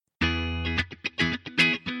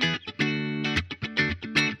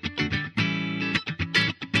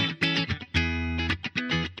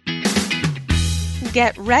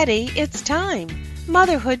Get ready, it's time.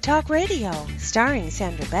 Motherhood Talk Radio, starring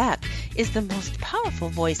Sandra Beck, is the most powerful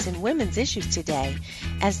voice in women's issues today.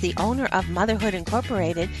 As the owner of Motherhood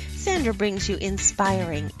Incorporated, Sandra brings you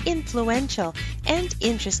inspiring, influential, and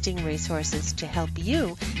interesting resources to help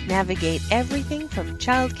you navigate everything from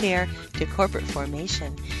childcare to corporate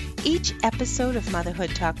formation. Each episode of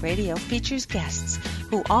Motherhood Talk Radio features guests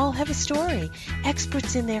who all have a story,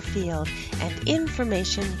 experts in their field, and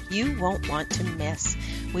information you won't want to miss.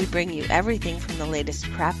 We bring you everything from the latest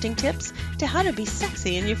crafting tips to how to be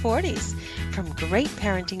sexy in your 40s. From great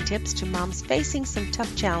parenting tips to moms facing some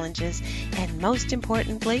tough challenges, and most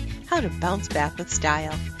importantly, how to bounce back with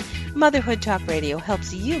style. Motherhood Talk Radio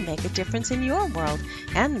helps you make a difference in your world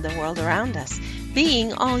and the world around us.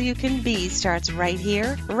 Being all you can be starts right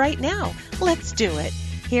here, right now. Let's do it.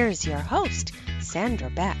 Here's your host, Sandra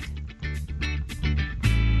Beck.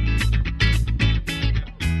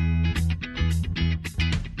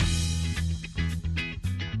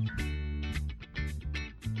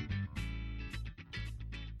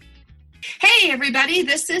 Hey everybody,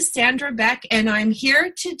 this is Sandra Beck, and I'm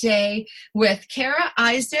here today with Kara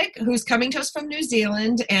Isaac, who's coming to us from New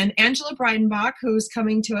Zealand, and Angela Breidenbach, who's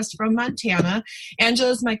coming to us from Montana.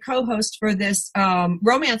 Angela is my co-host for this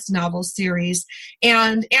romance novel series.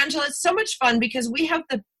 And Angela, it's so much fun because we have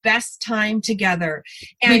the best time together.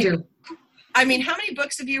 And we do. I mean, how many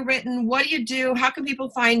books have you written? What do you do? How can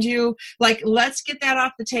people find you? Like, let's get that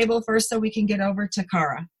off the table first so we can get over to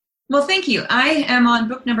Kara. Well, thank you. I am on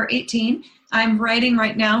book number 18. I'm writing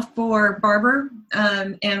right now for Barber,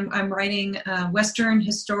 and I'm writing Western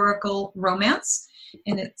historical romance,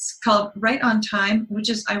 and it's called Right on Time, which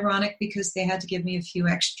is ironic because they had to give me a few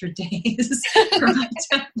extra days for my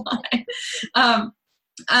deadline. And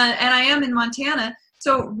I am in Montana,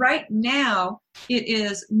 so right now it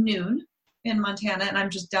is noon in Montana, and I'm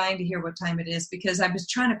just dying to hear what time it is because I was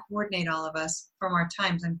trying to coordinate all of us from our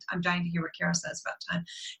times. I'm dying to hear what Kara says about time.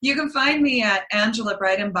 You can find me at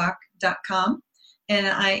angelabreidenbach.com, and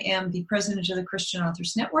I am the president of the Christian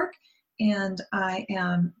Authors Network, and I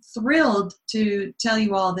am thrilled to tell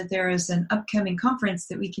you all that there is an upcoming conference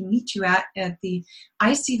that we can meet you at the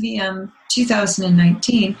ICVM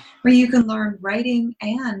 2019, where you can learn writing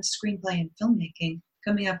and screenplay and filmmaking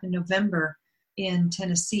coming up in November in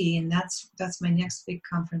Tennessee, and that's my next big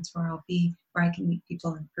conference where I can meet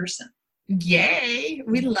people in person. Yay,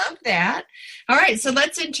 we love that. All right, so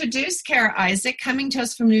let's introduce Kara Isaac, coming to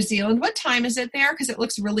us from New Zealand. What time is it there? Because it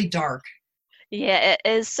looks really dark. Yeah, it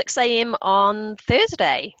is 6 a.m. on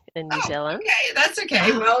Thursday in New Zealand. Okay, that's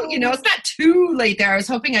okay. Well, it's not too late there. I was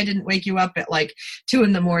hoping I didn't wake you up at like 2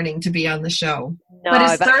 a.m. to be on the show. No,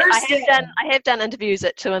 but Thursday. I have done interviews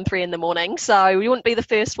at 2 and 3 in the morning, so you wouldn't be the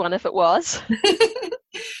first one if it was.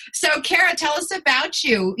 So, Kara, tell us about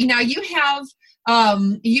you. You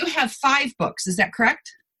have 5 books. Is that correct?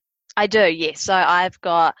 I do, yes. So I'm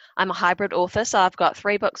a hybrid author, so I've got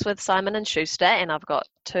 3 books with Simon & Schuster, and I've got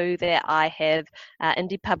 2 that I have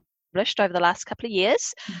indie published over the last couple of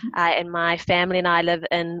years. Mm-hmm. And my family and I live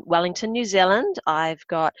in Wellington, New Zealand. I've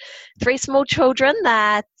got 3 small children,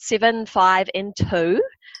 7, 5, and 2.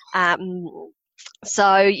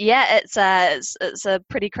 So yeah, it's a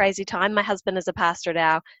pretty crazy time. My husband is a pastor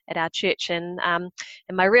at our church, and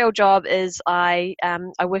my real job is I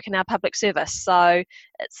work in our public service. So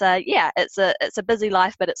it's a busy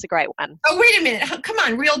life, but it's a great one. Oh, wait a minute! Come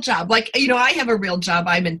on, real job. Like I have a real job.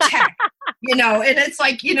 I'm in tech. And it's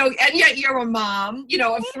like and yet you're a mom.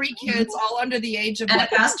 Of 3 kids, all under the age of a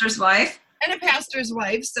pastor's wife. And a pastor's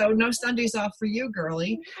wife, so no Sundays off for you,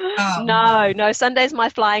 girly. No, Sunday's my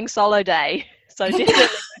flying solo day. So definitely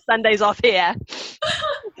Sundays off here.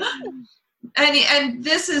 And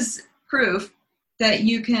this is proof that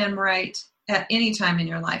you can write at any time in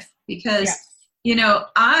your life because,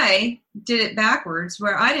 I did it backwards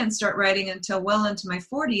where I didn't start writing until well into my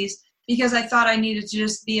 40s because I thought I needed to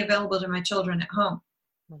just be available to my children at home.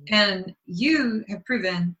 Mm-hmm. And you have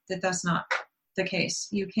proven that that's not the case.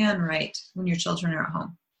 You can write when your children are at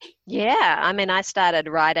home. Yeah, I started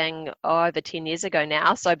writing over 10 years ago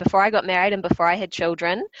now. So before I got married and before I had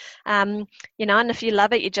children, and if you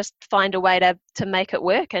love it, you just find a way to make it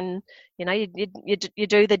work. And you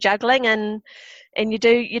do the juggling and you do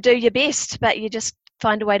your best, but you just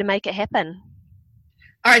find a way to make it happen.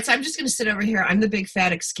 All right, so I'm just going to sit over here. I'm the big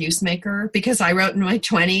fat excuse maker because I wrote in my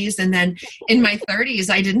 20s, and then in my 30s,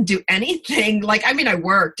 I didn't do anything. I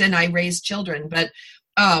worked and I raised children, but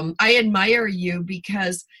I admire you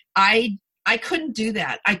because I couldn't do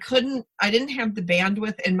that. I didn't have the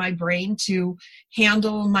bandwidth in my brain to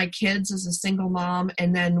handle my kids as a single mom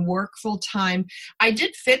and then work full time. I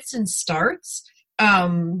did fits and starts,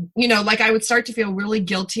 like I would start to feel really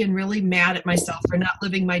guilty and really mad at myself for not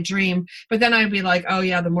living my dream. But then I'd be like, oh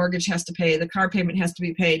yeah, the mortgage has to pay, the car payment has to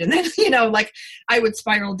be paid. And then, like I would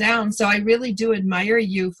spiral down. So I really do admire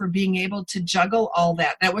you for being able to juggle all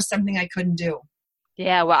that. That was something I couldn't do.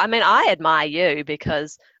 Yeah, well, I mean, I admire you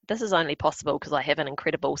because this is only possible because I have an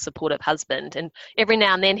incredible supportive husband, and every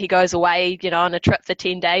now and then he goes away, on a trip for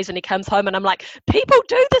 10 days and he comes home and I'm like, people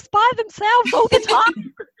do this by themselves all the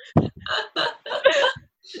time.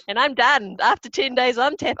 And I'm done. After 10 days,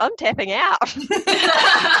 I'm tapping out.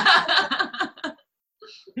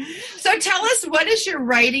 So tell us, what does your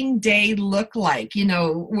writing day look like?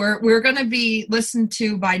 We're going to be listened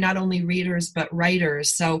to by not only readers, but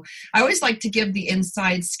writers. So I always like to give the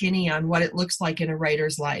inside skinny on what it looks like in a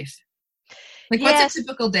writer's life. Like, what's a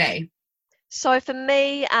typical day? So for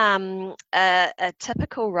me, a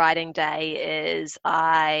typical writing day is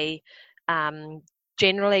I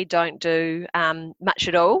generally don't do much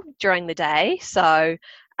at all during the day. So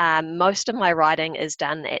most of my writing is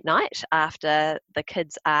done at night after the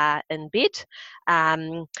kids are in bed.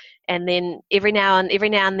 And then every now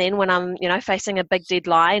and then when I'm, facing a big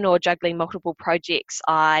deadline or juggling multiple projects,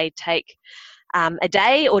 I take a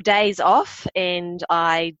day or days off and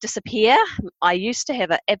I disappear. I used to have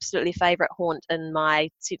an absolutely favourite haunt in my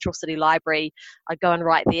Central City Library. I'd go and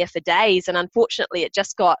write there for days, and unfortunately it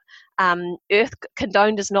just got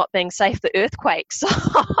condoned as not being safe for earthquakes. So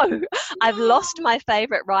I've lost my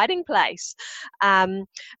favourite writing place.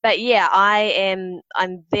 But yeah, I'm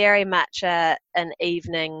very much an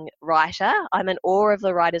evening writer. I'm in awe of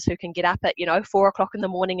the writers who can get up at 4:00 in the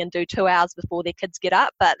morning and do 2 hours before their kids get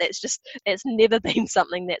up, but it's never been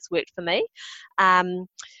something that's worked for me.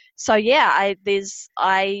 So yeah,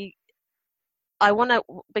 I want to,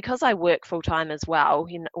 because I work full time as well,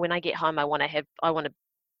 when I get home I want to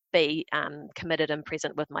be committed and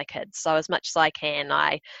present with my kids. So as much as I can,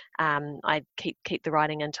 I keep the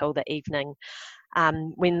writing until the evening,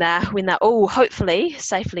 when they're all hopefully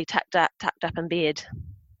safely tucked up in bed.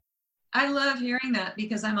 I love hearing that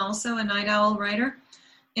because I'm also a night owl writer,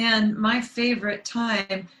 and my favorite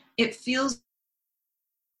time, it feels.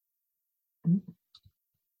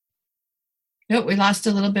 No, we lost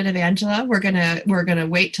a little bit of Angela. We're gonna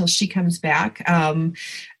wait till she comes back.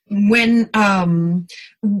 When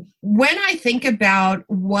I think about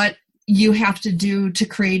what you have to do to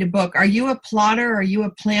create a book, are you a plotter? Are you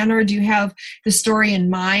a planner? Do you have the story in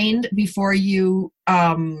mind before you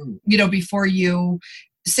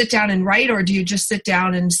sit down and write, or do you just sit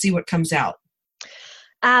down and see what comes out?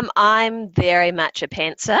 I'm very much a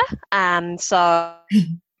pantser. So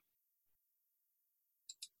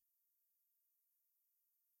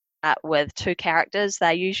with two characters,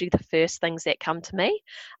 they're usually the first things that come to me,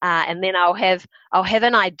 and then I'll have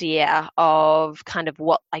an idea of kind of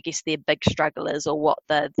what I guess their big struggle is, or what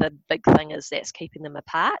the big thing is that's keeping them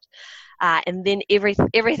apart, and then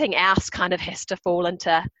everything else kind of has to fall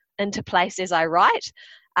into place as I write.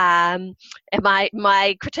 And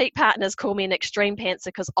my critique partners call me an extreme pantser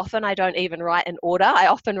because often I don't even write in order. I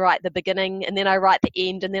often write the beginning and then I write the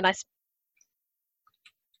end, and then I.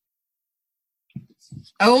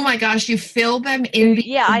 Oh my gosh, you fill them in.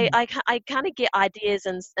 Yeah, I kind of get ideas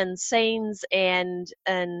and scenes and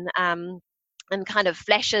kind of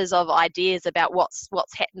flashes of ideas about what's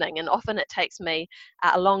happening, and often it takes me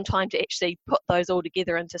a long time to actually put those all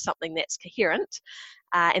together into something that's coherent.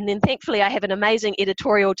 And then thankfully I have an amazing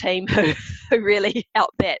editorial team who really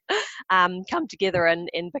help that come together and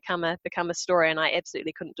become a story, and I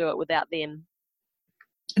absolutely couldn't do it without them.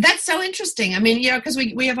 That's so interesting. I mean, because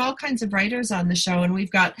we have all kinds of writers on the show, and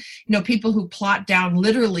we've got, people who plot down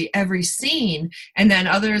literally every scene, and then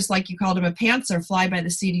others, like you called them a pantser, fly by the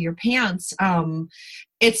seat of your pants.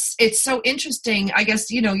 It's so interesting. I guess,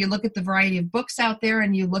 you look at the variety of books out there,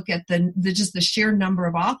 and you look at the sheer number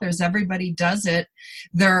of authors. Everybody does it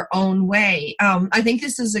their own way. I think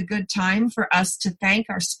this is a good time for us to thank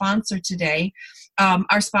our sponsor today.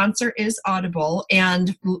 Our sponsor is Audible,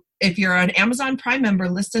 and if you're an Amazon Prime member,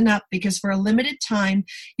 listen up, because for a limited time,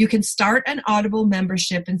 you can start an Audible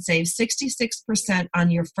membership and save 66%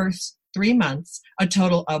 on your first 3 months, a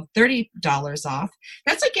total of $30 off.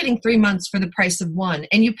 That's like getting 3 months for the price of one.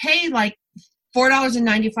 And you pay like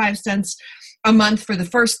 $4.95 a month for the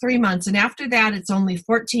first 3 months, and after that it's only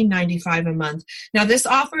 $14.95 a month. Now this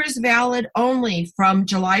offer is valid only from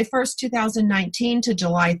July 1st, 2019 to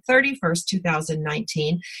July 31st,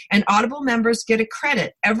 2019, and Audible members get a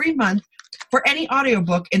credit every month for any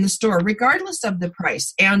audiobook in the store, regardless of the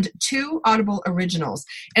price, and 2 Audible originals.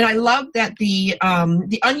 And I love that the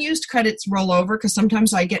unused credits roll over, because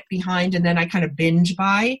sometimes I get behind and then I kind of binge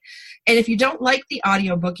buy. And if you don't like the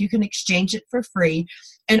audiobook, you can exchange it for free.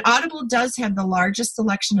 And Audible does have the largest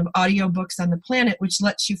selection of audiobooks on the planet, which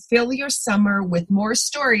lets you fill your summer with more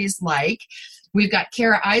stories like we've got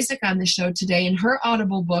Kara Isaac on the show today, and her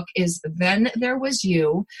Audible book is Then There Was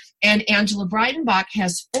You. And Angela Breidenbach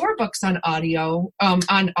has 4 books on Audible,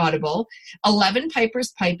 11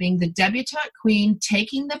 Pipers Piping, The Debutante Queen,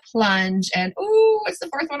 Taking the Plunge, and, what's the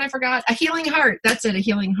 4th one I forgot? A Healing Heart. That's it, A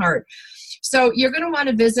Healing Heart. So you're going to want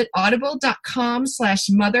to visit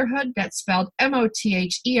audible.com/motherhood, that's spelled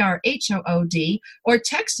MOTHERHOOD, or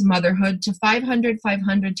text motherhood to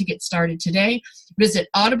 500-500 to get started today. Visit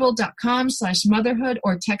audible.com/motherhood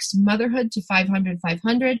or text motherhood to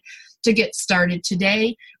 500-500 to get started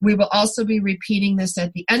today. We will also be repeating this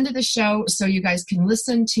at the end of the show so you guys can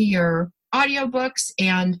listen to your audiobooks.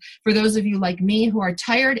 And for those of you like me who are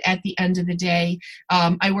tired at the end of the day,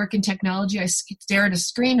 I work in technology. I stare at a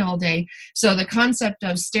screen all day. So the concept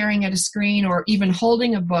of staring at a screen or even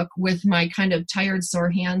holding a book with my kind of tired, sore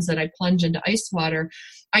hands that I plunge into ice water,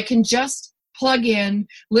 I can just plug in,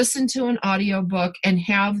 listen to an audiobook, and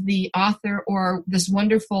have the author or this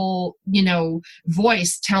wonderful,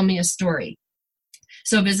 voice tell me a story.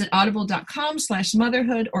 So visit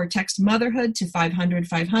audible.com/motherhood or text motherhood to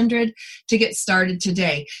 500-500 to get started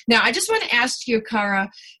today. Now, I just want to ask you, Kara,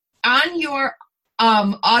 on your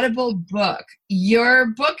Audible book, your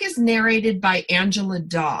book is narrated by Angela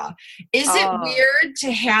Daw. Is it weird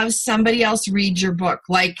to have somebody else read your book?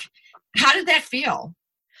 Like, how did that feel?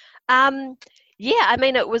 Yeah, I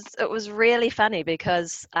mean, it was really funny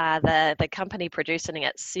because the company producing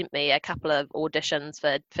it sent me a couple of auditions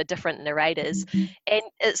for different narrators, and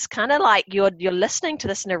it's kind of like you're listening to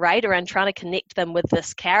this narrator and trying to connect them with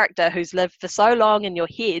this character who's lived for so long in your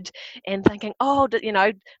head, and thinking,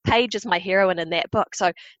 Paige is my heroine in that book,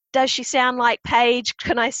 so does she sound like Paige?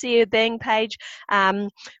 Can I see her being Paige?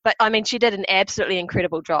 But I mean, she did an absolutely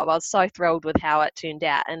incredible job. I was so thrilled with how it turned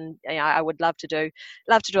out, and I would love to do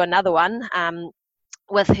another one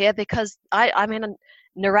with her, because I mean,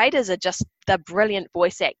 narrators are just, they're brilliant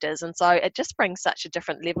voice actors, and so it just brings such a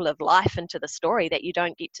different level of life into the story that you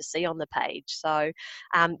don't get to see on the page. So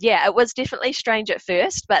it was definitely strange at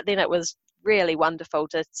first, but then it was really wonderful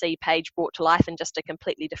to see Paige brought to life in just a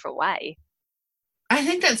completely different way. I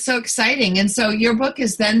think that's so exciting. And so your book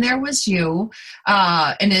is Then There Was You,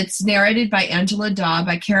 and it's narrated by Angela Daw,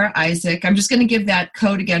 by Kara Isaac. I'm just going to give that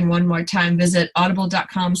code again one more time. Visit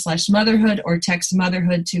audible.com/motherhood or text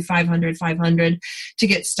motherhood to 500-500 to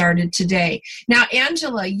get started today. Now,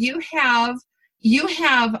 Angela, you have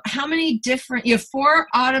how many different, you have 4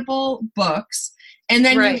 Audible books. And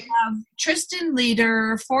then you have Tristan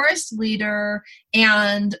Leader, Forrest Leader,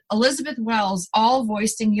 and Elizabeth Wells all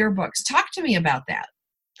voicing your books. Talk to me about that.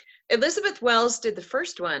 Elizabeth Wells did the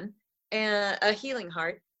first one, A Healing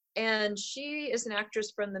Heart, and she is an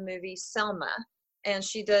actress from the movie Selma, and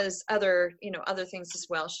she does other things as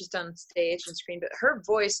well. She's done stage and screen, but her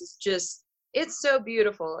voice is just, it's so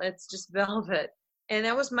beautiful. It's just velvet. And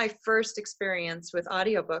that was my first experience with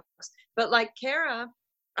audiobooks. But like Kara,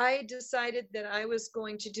 I decided that I was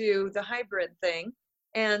going to do the hybrid thing.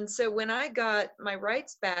 And so when I got my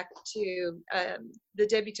rights back to The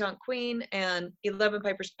Debutante Queen and 11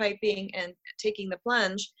 Pipers Piping and Taking the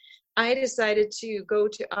Plunge, I decided to go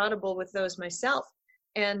to Audible with those myself.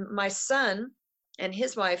 And my son and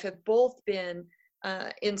his wife have both been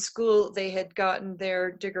in school. They had gotten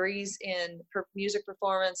their degrees in music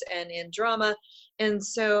performance and in drama. And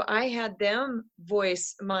so I had them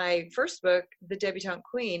voice my first book, The Debutante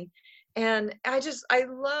Queen. And I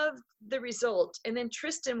loved the result. And then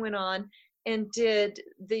Tristan went on and did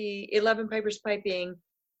the 11 Pipers Piping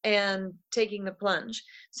and Taking the Plunge.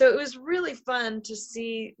 So it was really fun to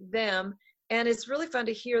see them. And it's really fun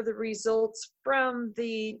to hear the results from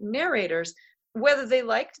the narrators, whether they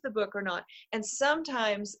liked the book or not. And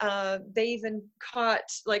sometimes they even caught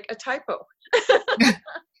like a typo.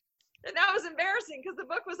 And that was embarrassing because the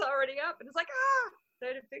book was already up. And it's like, they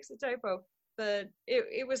had to fix the typo. But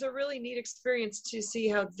it was a really neat experience to see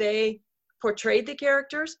how they portrayed the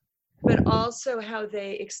characters, but also how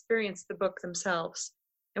they experienced the book themselves.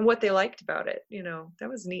 what they liked about it. That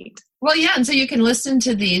was neat. Well, yeah, and so you can listen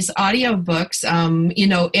to these audiobooks.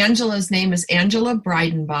 Angela's name is Angela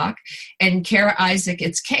Breidenbach, and Kara Isaac,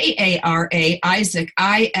 it's Kara, Isaac,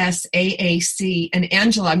 Isaac. And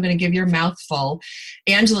Angela, I'm going to give your mouthful.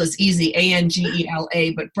 Angela's easy, Angela,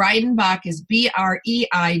 but Breidenbach is Breidenbach.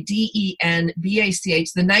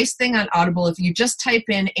 The nice thing on Audible, if you just type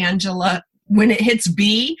in Angela, when it hits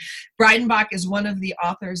B, Breidenbach is one of the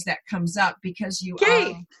authors that comes up because you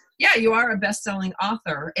are a best-selling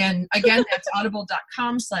author. And again, that's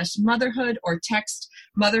audible.com/motherhood, or text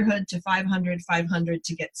motherhood to 500-500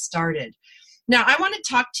 to get started. Now, I want to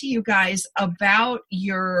talk to you guys about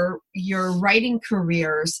your writing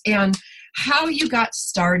careers and how you got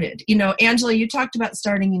started. Angela, you talked about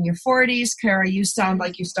starting in your 40s. Kara, you sound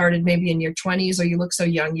like you started maybe in your 20s, or you look so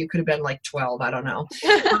young you could have been like 12. I don't know.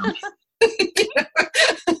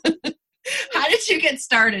 How did you get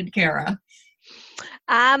started, Kara?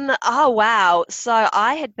 Oh, wow. So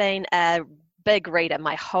I had been a big reader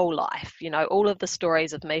my whole life. All of the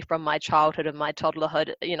stories of me from my childhood and my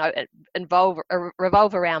toddlerhood,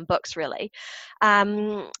 revolve around books, really.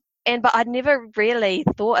 But I'd never really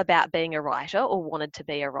thought about being a writer or wanted to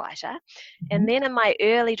be a writer. Mm-hmm. And then in my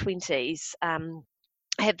early 20s,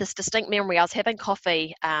 I have this distinct memory. I was having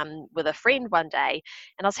coffee with a friend one day,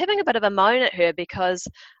 and I was having a bit of a moan at her because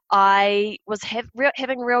I was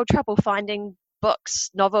having real trouble finding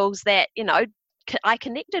books, novels that I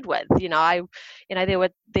connected with.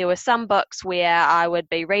 There were some books where I would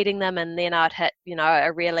be reading them, and then I'd hit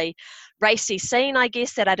a really racy scene, I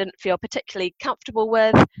guess, that I didn't feel particularly comfortable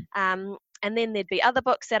with. And then there'd be other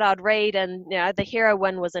books that I'd read, and the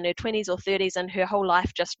heroine was in her 20s or 30s, and her whole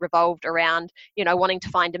life just revolved around wanting to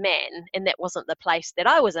find a man, and that wasn't the place that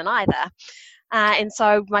I was in either. And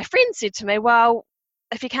so my friend said to me, well,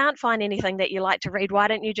 if you can't find anything that you like to read, why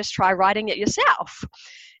don't you just try writing it yourself?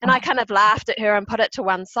 And I kind of laughed at her and put it to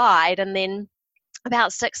one side. And then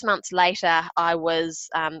about 6 months later, I was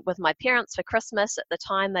with my parents for Christmas. At the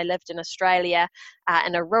time, they lived in Australia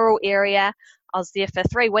in a rural area. I was there for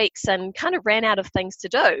 3 weeks and kind of ran out of things to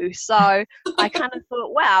do. So I kind of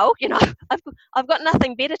thought, well, I've got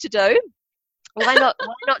nothing better to do. Why not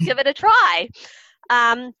give it a try?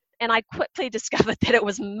 And I quickly discovered that it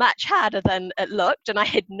was much harder than it looked, and I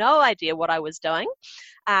had no idea what I was doing.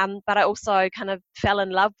 But I also kind of fell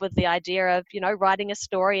in love with the idea of, writing a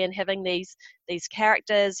story and having these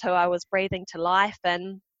characters who I was breathing to life.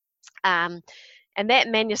 And that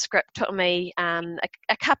manuscript took me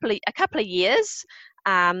a couple of years.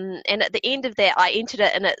 And at the end of that, I entered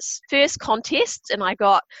it in its first contest, and I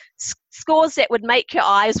got scores that would make your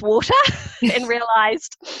eyes water, and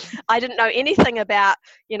realized I didn't know anything about,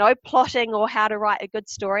 plotting or how to write a good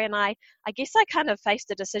story. And I guess I kind of faced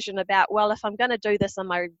a decision about, well, if I'm going to do this,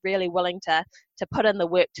 am I really willing to put in the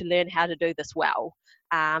work to learn how to do this well?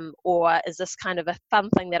 Or is this kind of a fun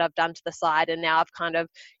thing that I've done to the side, and now I've kind of,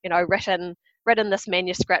 written this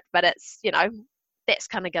manuscript, but it's, that's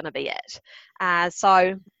kind of going to be it.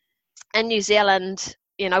 So in New Zealand,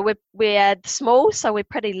 we're small, so we're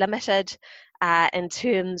pretty limited in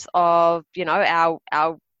terms of,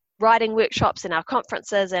 our writing workshops and our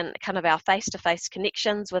conferences and kind of our face-to-face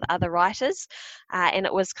connections with other writers. And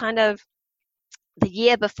it was kind of the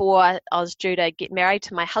year before I was due to get married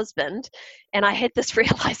to my husband, and I had this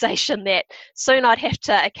realization that soon I'd have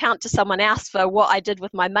to account to someone else for what I did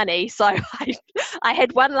with my money. So I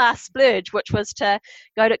had one last splurge, which was to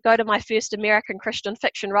go to my first American Christian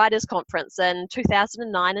Fiction Writers Conference in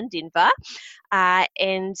 2009 in Denver.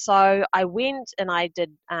 And so I went and I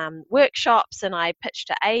did workshops, and I pitched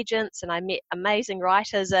to agents, and I met amazing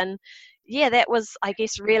writers. And yeah, that was, I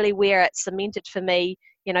guess, really where it cemented for me,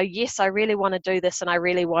 yes, I really want to do this, and I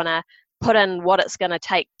really want to put in what it's going to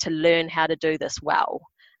take to learn how to do this well.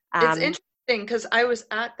 It's interesting because I was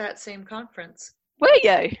at that same conference. Were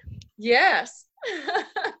you? Yes.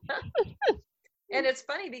 And it's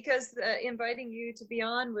funny because inviting you to be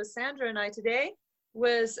on with Sandra and I today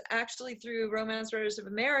was actually through Romance Writers of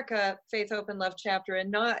America, Faith, Hope, and Love chapter,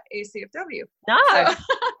 and not ACFW. No. So,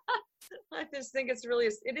 I just think it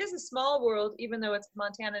is a small world, even though it's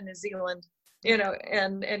Montana, New Zealand,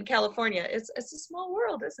 and California. It's a small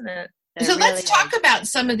world, isn't it? So let's talk about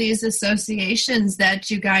some of these associations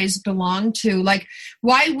that you guys belong to. Like,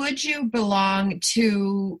 why would you belong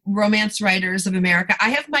to Romance Writers of America? I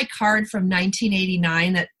have my card from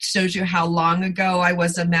 1989 that shows you how long ago I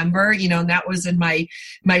was a member, and that was in my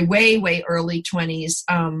way, way early 20s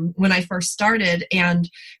when I first started. And,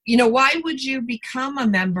 why would you become a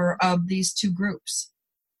member of these two groups?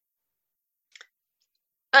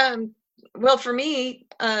 Well, for me,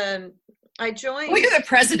 I joined. Well, you're the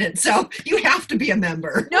president, so you have to be a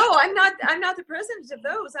member. No, I'm not. I'm not the president of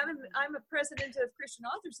those. I'm a president of Christian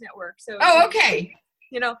Authors Network. So. Oh, okay.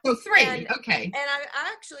 So 3. Okay. And I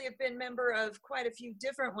actually have been member of quite a few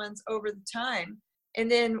different ones over the time. And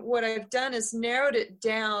then what I've done is narrowed it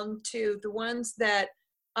down to the ones that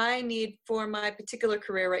I need for my particular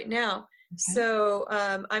career right now. Okay. So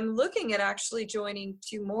I'm looking at actually joining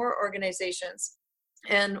 2 more organizations.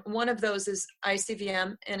 And one of those is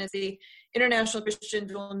ICVM, and it's the International Christian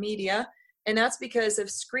Visual Media. And that's because of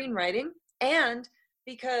screenwriting and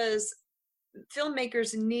because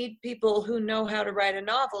filmmakers need people who know how to write a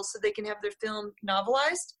novel so they can have their film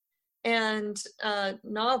novelized. And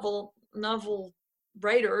novel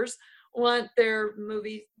writers want their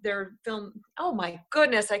film. Oh my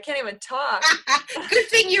goodness, I can't even talk. Good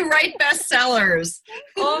thing you write bestsellers.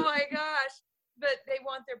 Oh my gosh. But they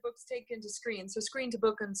want their books taken to screen. So screen to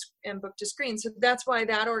book and book to screen. So that's why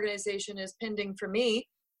that organization is pending for me.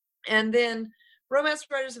 And then Romance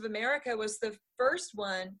Writers of America was the first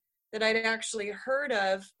one that I'd actually heard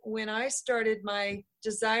of when I started my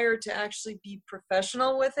desire to actually be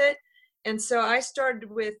professional with it. And so I started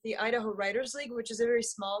with the Idaho Writers League, which is a very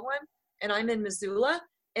small one, and I'm in Missoula.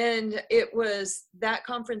 And it was that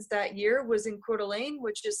conference that year was in Coeur d'Alene,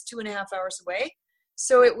 which is 2.5 hours away.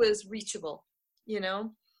 So it was reachable,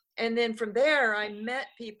 And then from there, I met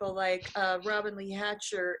people like Robin Lee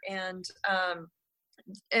Hatcher, and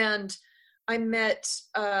I met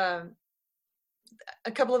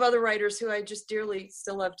a couple of other writers who I just dearly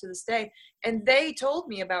still love to this day. And they told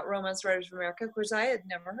me about Romance Writers of America. Of course, I had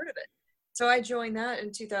never heard of it. So I joined that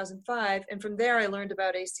in 2005. And from there, I learned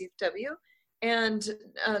about ACFW. And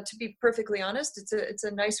to be perfectly honest, it's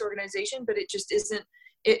a nice organization, but it just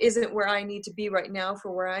isn't where I need to be right now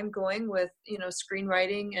for where I'm going with,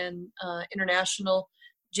 screenwriting and international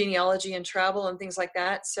genealogy and travel and things like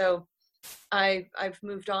that. So I've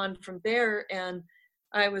moved on from there, and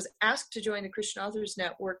I was asked to join the Christian Authors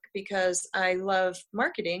Network because I love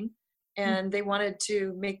marketing, and they wanted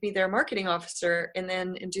to make me their marketing officer. And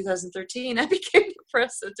then in 2013, I became the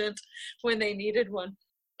president when they needed one.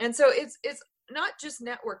 And so it's not just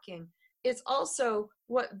networking. It's also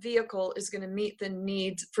what vehicle is going to meet the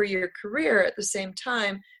needs for your career at the same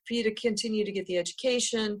time for you to continue to get the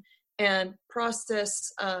education and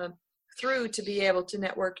process through to be able to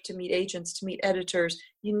network, to meet agents, to meet editors.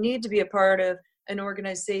 You need to be a part of an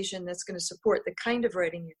organization that's going to support the kind of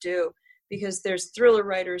writing you do, because there's thriller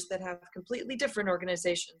writers that have completely different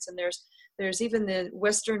organizations, and there's even the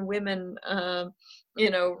Western women,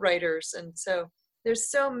 writers, and so there's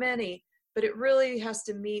so many. But it really has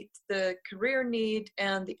to meet the career need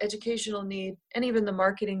and the educational need and even the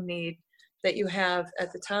marketing need that you have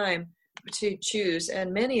at the time to choose.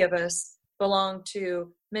 And many of us belong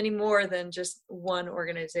to many more than just one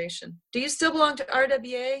organization. Do you still belong to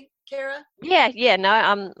RWA, Kara? Yeah. No,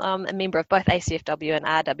 I'm a member of both ACFW and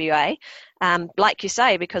RWA. Like you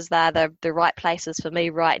say, because they're the right places for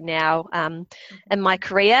me right now in my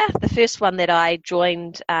career. The first one that I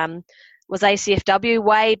joined was ACFW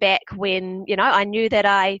way back when, I knew that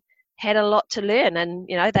I had a lot to learn, and,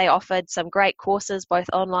 they offered some great courses both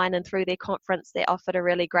online and through their conference. They offered a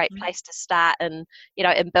really great place to start and,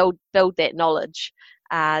 and build that knowledge.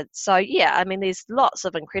 There's lots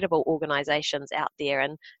of incredible organizations out there.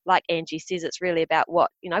 And like Angie says, it's really about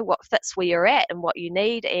what fits where you're at and what you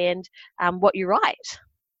need and what you write.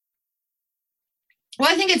 Well,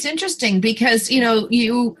 I think it's interesting because, you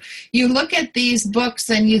look at these books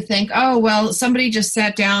and you think, oh, well, somebody just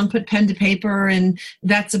sat down, put pen to paper, and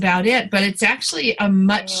that's about it. But it's actually a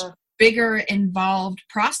much bigger, involved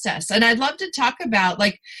process. And I'd love to talk about,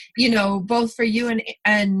 both for you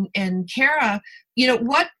and Kara,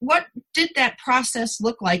 what did that process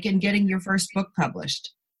look like in getting your first book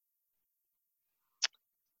published?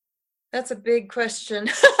 That's a big question.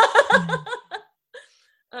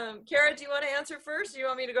 Kara, do you want to answer first? Or do you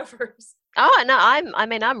want me to go first? Oh no,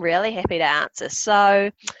 I'm really happy to answer.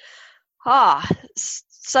 So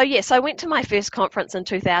I went to my first conference in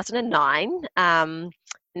 2009 and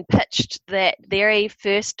pitched that very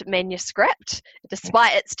first manuscript,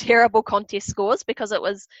 despite its terrible contest scores, because it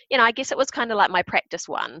was, I guess it was kind of like my practice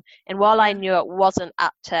one. And while I knew it wasn't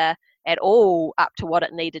up to what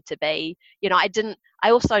it needed to be, I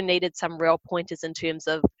also needed some real pointers in terms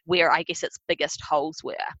of where I guess its biggest holes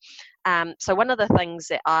were. So one of the things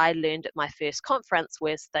that I learned at my first conference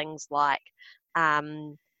was things like that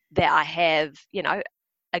I have,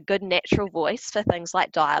 a good natural voice for things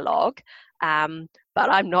like dialogue, but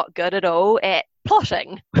I'm not good at all at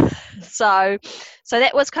plotting. So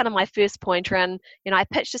that was kind of my first pointer. And, I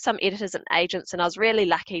pitched to some editors and agents, and I was really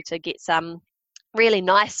lucky to get some really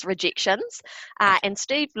nice rejections. And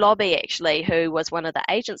Steve Lobby, actually, who was one of the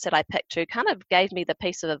agents that I picked, who kind of gave me the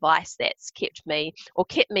piece of advice that's kept me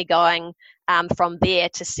going from there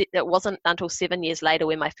to it wasn't until 7 years later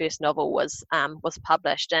when my first novel was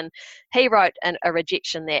published. And he wrote a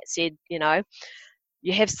rejection that said,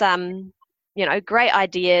 you have some, great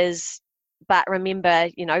ideas, but remember,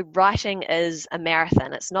 writing is a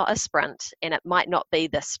marathon. It's not a sprint, and it might not be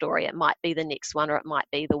this story. It might be the next one, or it might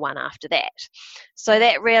be the one after that. So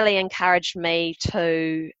that really encouraged me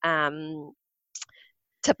to put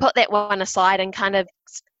that one aside and kind of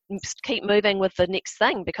keep moving with the next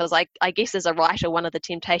thing, because I guess as a writer, one of the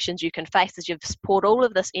temptations you can face is you've poured all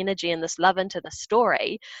of this energy and this love into the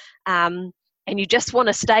story, and you just want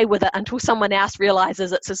to stay with it until someone else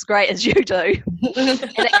realizes it's as great as you do. And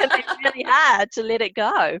it can be really hard to let it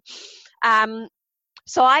go.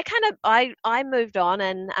 So I moved on,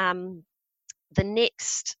 and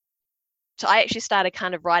so I actually started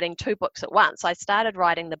kind of writing 2 books at once. I started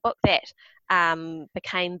writing the book that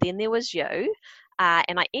became Then There Was You,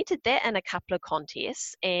 and I entered that in a couple of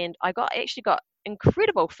contests, and I actually got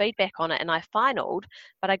incredible feedback on it, and I finaled,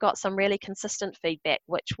 but I got some really consistent feedback,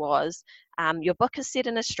 which was, your book is set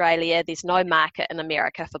in Australia. There's no market in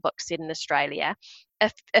America for books set in Australia.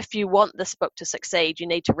 If you want this book to succeed, you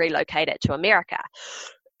need to relocate it to America.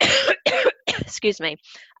 Excuse me.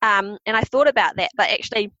 And I thought about that, but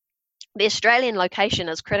actually the Australian location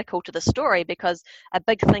is critical to the story, because a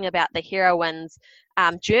big thing about the heroine's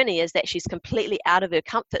journey is that she's completely out of her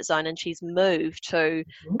comfort zone, and she's moved to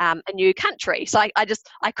a new country. So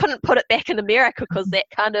I couldn't put it back in America, because that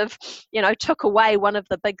kind of, took away one of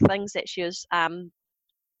the big things that she was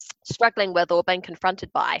struggling with or being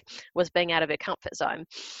confronted by, was being out of her comfort zone.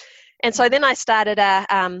 And so then I started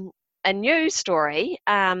a new story,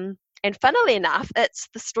 and funnily enough, it's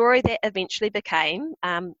the story that eventually became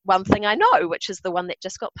One Thing I Know, which is the one that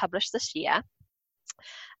just got published this year.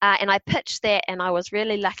 And I pitched that, and I was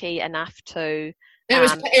really lucky enough to...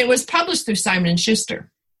 It was published through Simon &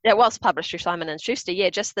 Schuster. It was published through Simon & Schuster,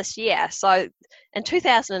 just this year. So in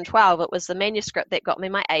 2012, it was the manuscript that got me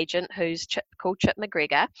my agent, who's called Chip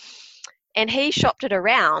McGregor. And he shopped it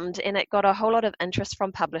around, and it got a whole lot of interest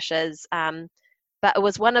from publishers. But it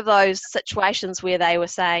was one of those situations where they were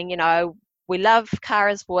saying, we love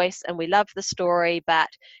Kara's voice and we love the story, but,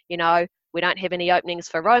 we don't have any openings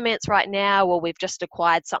for romance right now, or we've just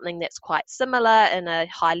acquired something that's quite similar in a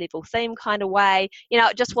high-level theme kind of way.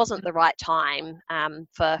 It just wasn't the right time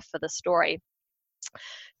for the story.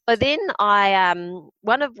 So then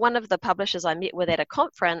one of the publishers I met with at a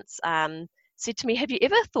conference said to me, have you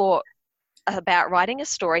ever thought about writing a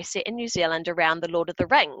story set in New Zealand around the Lord of the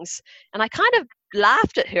Rings? And I kind of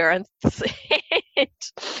laughed at her and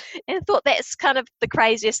thought that's kind of the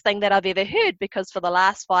craziest thing that I've ever heard, because for the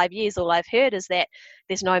last 5 years all I've heard is that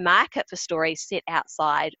there's no market for stories set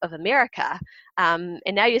outside of America. And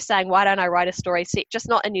now you're saying, why don't I write a story set just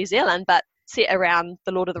not in New Zealand but set around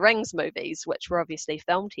the Lord of the Rings movies, which were obviously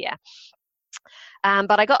filmed here.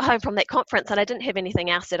 But I got home from that conference and I didn't have anything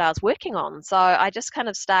else that I was working on. So I just kind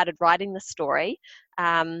of started writing the story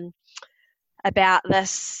about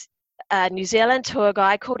this New Zealand tour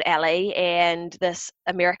guide called Ali and this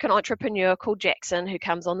American entrepreneur called Jackson, who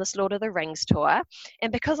comes on this Lord of the Rings tour.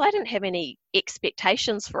 And because I didn't have any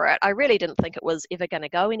expectations for it, I really didn't think it was ever going to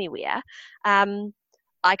go anywhere.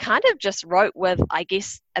 I kind of just wrote with, I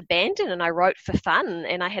guess, abandon, and I wrote for fun.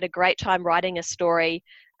 And I had a great time writing a story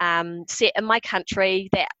set in my country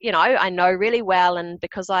that, I know really well. And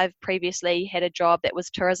because I've previously had a job that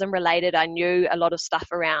was tourism related, I knew a lot of stuff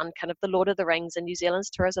around kind of the Lord of the Rings and New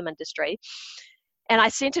Zealand's tourism industry. And I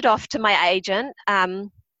sent it off to my agent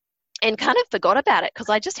and kind of forgot about it because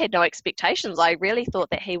I just had no expectations. I really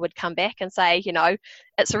thought that he would come back and say,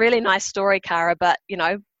 it's a really nice story, Kara, but,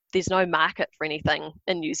 there's no market for anything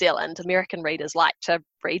in New Zealand. American readers like to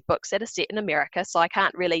read books that are set in America, so I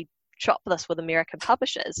can't really shop this with American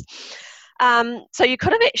publishers. So you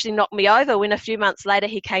could have actually knocked me over when a few months later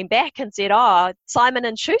he came back and said,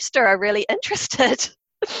 Simon & Schuster are really interested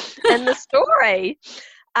in the story.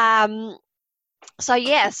 So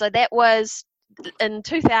that was in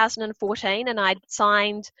 2014, and I'd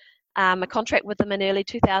signed a contract with them in early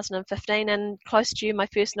 2015, and Close to You, my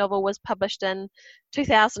first novel, was published in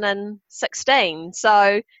 2016.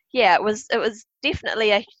 So it was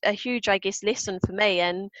definitely a huge, I guess, lesson for me.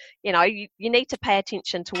 And you need to pay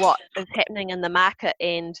attention to what is happening in the market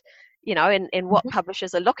and and what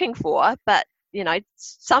publishers are looking for. But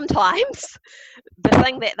sometimes the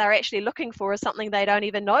thing that they're actually looking for is something they don't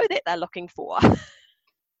even know that they're looking for.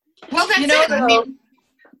 Well, that's it.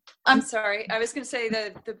 I'm sorry. I was going to say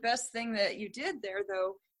the best thing that you did there,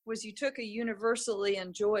 though, was you took a universally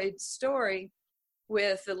enjoyed story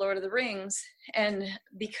with The Lord of the Rings, and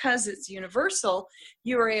because it's universal,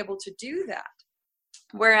 you were able to do that.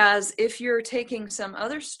 Whereas if you're taking some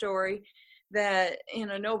other story that, you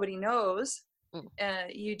know, nobody knows,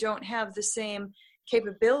 you don't have the same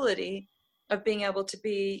capability of being able to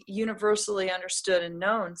be universally understood and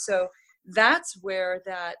known. So that's where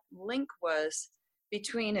that link was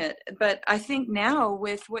between it. But I think now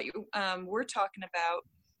with what we're talking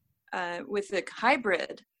about, with the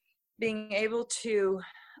hybrid, being able to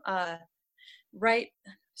write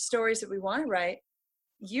stories that we want to write,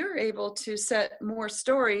 you're able to set more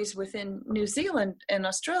stories within New Zealand and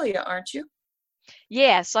Australia, aren't you?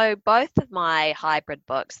 Yeah, so both of my hybrid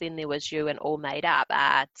books, Then There Was You and All Made Up,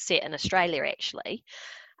 are set in Australia actually.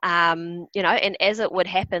 You know, and as it would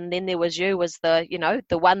happen, Then There Was You was the, you know,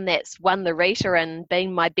 the one that's won the Rita and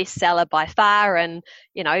been my bestseller by far, and,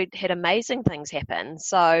 you know, had amazing things happen.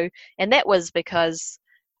 So, and that was because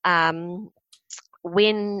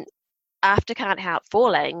when after Can't Help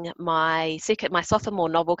Falling, my sophomore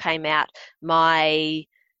novel came out, my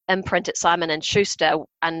imprint at Simon & Schuster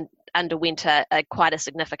underwent quite a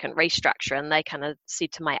significant restructure, and they kind of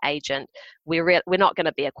said to my agent, we're not going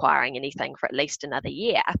to be acquiring anything for at least another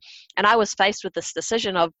year. And I was faced with this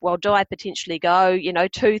decision of, well, do I potentially go, you know,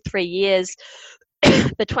 2-3 years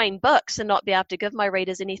between books and not be able to give my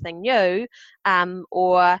readers anything new,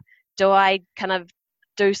 or do I kind of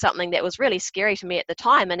do something that was really scary to me at the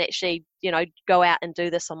time and actually, you know, go out and do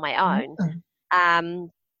this on my own.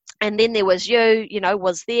 And Then There Was You, you know,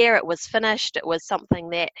 was there, it was finished, it was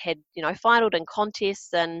something that had, you know, finaled in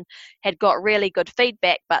contests and had got really good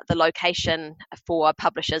feedback, but the location for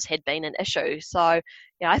publishers had been an issue. So, you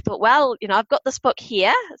know, I thought, well, you know, I've got this book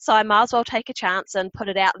here, so I might as well take a chance and put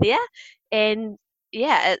it out there. And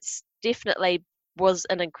yeah, it's definitely was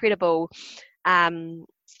an incredible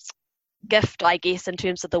gift, I guess, in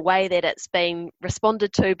terms of the way that it's been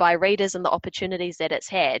responded to by readers and the opportunities that it's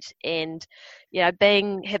had. And, you know,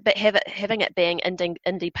 having it being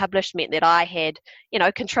indie published meant that I had, you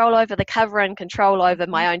know, control over the cover and control over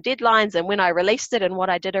my own deadlines and when I released it and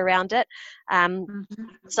what I did around it.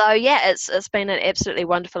 So yeah, it's been an absolutely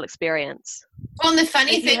wonderful experience. Well, and the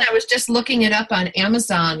funny thing, I was just looking it up on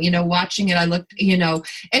Amazon, you know, watching it, I looked, you know,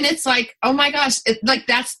 and it's like, oh my gosh, like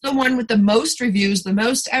that's the one with the most reviews, the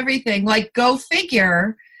most everything, like go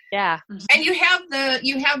figure. Yeah. And you have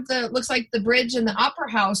the looks like the bridge in the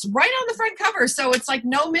opera house right on the front cover. So it's like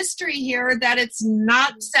no mystery here that it's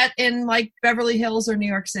not set in like Beverly Hills or New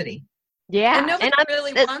York City. Yeah. And nobody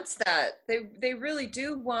really wants that. They really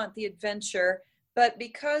do want the adventure. But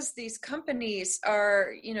because these companies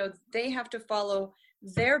are, you know, they have to follow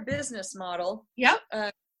their business model. Yep.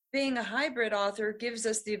 Being a hybrid author gives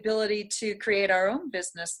us the ability to create our own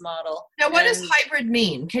business model. Now, what does hybrid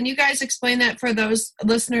mean? Can you guys explain that for those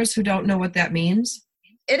listeners who don't know what that means?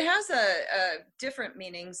 It has a different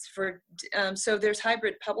meanings for. So there's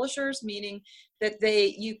hybrid publishers, meaning that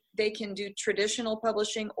they can do traditional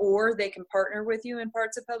publishing or they can partner with you in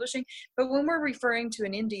parts of publishing. But when we're referring to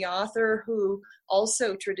an indie author who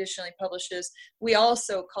also traditionally publishes, we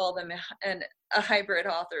also call them a hybrid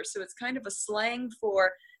author. So it's kind of a slang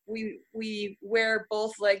for we wear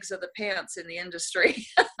both legs of the pants in the industry.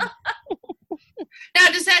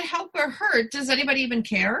 Now, does that help or hurt? Does anybody even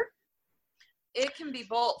care? It can be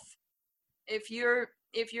both. If your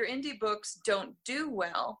indie books don't do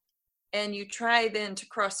well and you try then to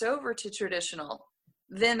cross over to traditional,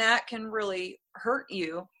 then that can really hurt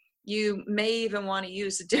you. You may even want to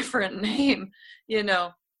use a different name, you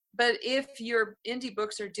know. But if your indie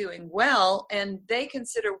books are doing well, and they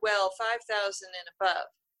consider well 5,000 and above,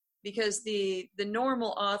 because the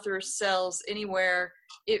normal author sells anywhere,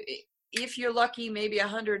 if you're lucky, maybe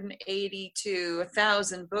 180 to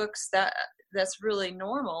 1,000 books, that's really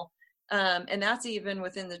normal. And that's even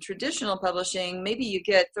within the traditional publishing. Maybe you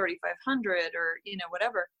get 3,500 or, you know,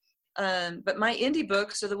 whatever. But my indie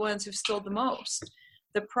books are the ones who've sold the most.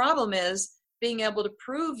 The problem is being able to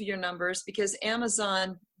prove your numbers, because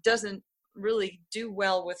Amazon doesn't really do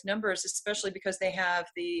well with numbers, especially because they have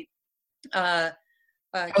the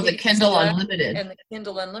Kindle Unlimited. And the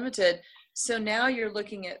Kindle Unlimited. So now you're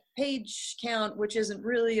looking at page count, which isn't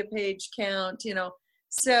really a page count, you know.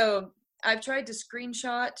 So I've tried to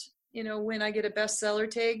screenshot, you know, when I get a bestseller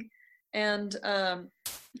tag, and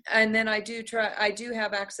then I do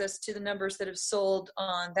have access to the numbers that have sold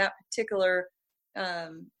on that particular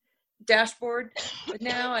dashboard. But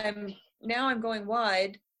now I'm going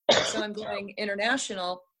wide, so I'm going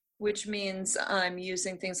international, which means I'm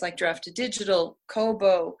using things like Draft2Digital,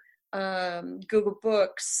 Kobo, Google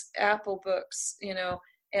Books, Apple Books, you know,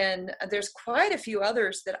 And there's quite a few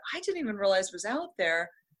others that I didn't even realize was out there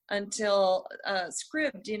until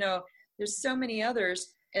Scribd. There's so many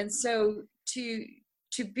others. And so to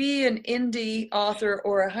be an indie author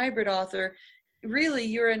or a hybrid author, really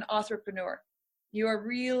you're an entrepreneur. You are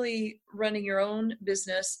really running your own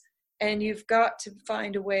business, and you've got to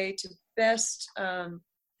find a way to best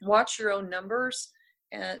watch your own numbers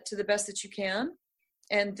to the best that you can.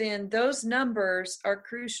 And then those numbers are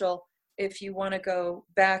crucial if you want to go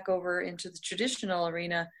back over into the traditional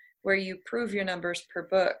arena where you prove your numbers per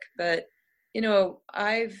book. But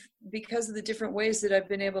because of the different ways that I've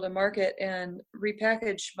been able to market and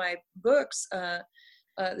repackage my books,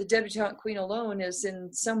 the Debutante Queen alone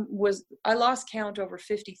I lost count over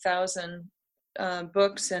 50,000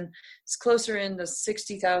 books, and it's closer into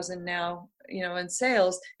 60,000 now, in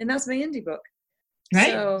sales, and that's my indie book.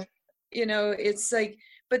 Right. So, it's like,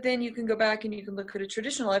 but then you can go back and you can look at a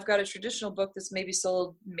traditional. I've got a traditional book that's maybe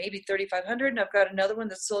sold 3,500, and I've got another one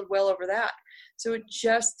that's sold well over that. So it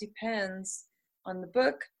just depends on the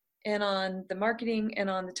book and on the marketing and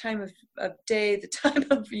on the time of day, the time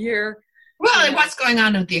of year. Well, and what's going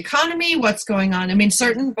on with the economy, what's going on. I mean,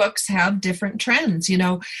 certain books have different trends.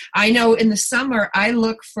 I know in the summer, I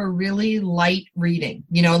look for really light reading,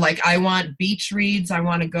 like I want beach reads. I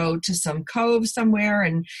want to go to some cove somewhere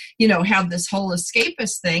and, have this whole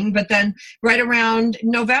escapist thing. But then right around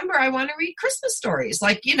November, I want to read Christmas stories.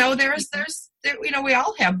 Like, we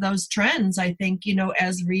all have those trends, I think,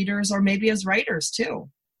 as readers or maybe as writers too.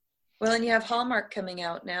 Well, and you have Hallmark coming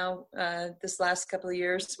out now this last couple of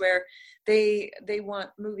years where they want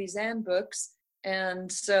movies and books.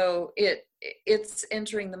 And so it's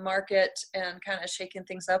entering the market and kind of shaking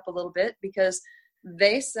things up a little bit because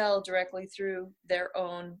they sell directly through their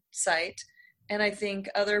own site. And I think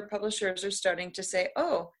other publishers are starting to say,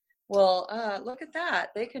 oh, well, look at that.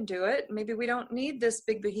 They can do it. Maybe we don't need this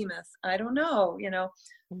big behemoth. I don't know,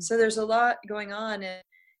 So there's a lot going on. And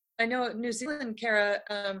I know New Zealand, Kara,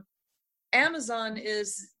 Amazon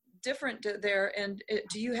is different there. And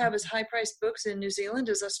do you have as high priced books in New Zealand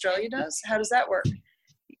as Australia does? How does that work?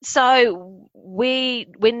 So we're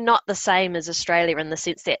not the same as Australia in the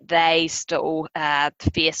sense that they still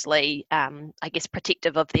fiercely,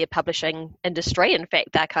 protective of their publishing industry. In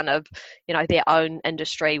fact, they're kind of, their own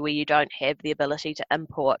industry where you don't have the ability to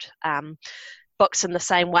import books in the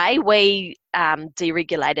same way. We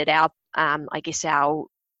deregulated our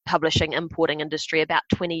publishing importing industry about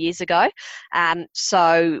 20 years ago.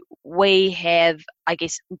 So we have,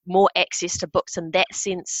 more access to books in that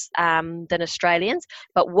sense than Australians.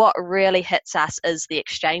 But what really hits us is the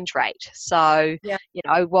exchange rate. So,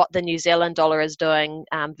 what the New Zealand dollar is doing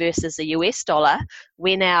versus the US dollar.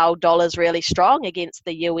 When our dollar's really strong against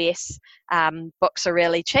the US, books are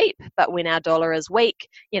really cheap. But when our dollar is weak,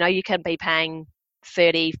 you can be paying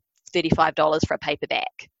 $35 for a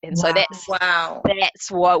paperback, and so that's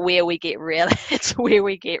where we get really it's where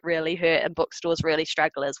we get really hurt, and bookstores really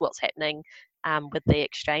struggle is what's happening with the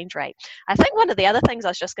exchange rate. I think one of the other things I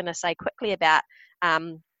was just going to say quickly about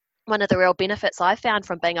one of the real benefits I found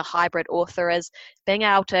from being a hybrid author is being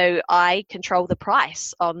able to control the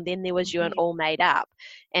price on Then There Was You and All Made Up,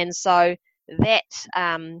 and so that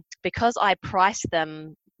because I price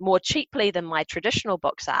them more cheaply than my traditional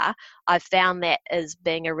books are, I've found that as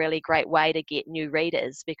being a really great way to get new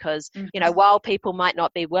readers because, while people might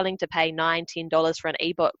not be willing to pay $9, $10 for an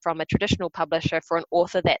ebook from a traditional publisher for an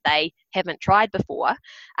author that they haven't tried before,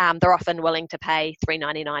 they're often willing to pay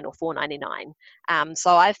 $3.99 or $4.99.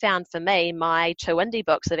 So I've found for me, my 2 indie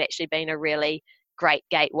books have actually been a really great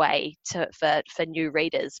gateway for new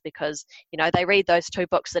readers because they read those 2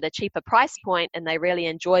 books at a cheaper price point and they really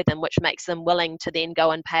enjoy them, which makes them willing to then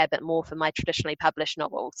go and pay a bit more for my traditionally published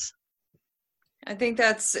novels. I think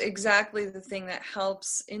that's exactly the thing that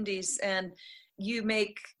helps indies, and you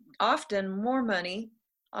make often more money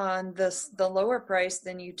on the lower price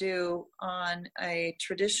than you do on a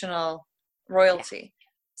traditional royalty.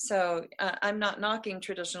 So I'm not knocking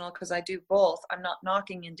traditional because I do both. I'm not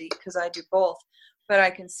knocking indie because I do both. But I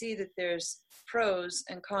can see that there's pros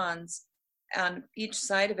and cons on each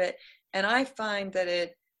side of it. And I find that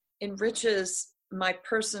it enriches my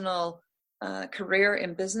personal career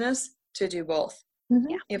in business to do both,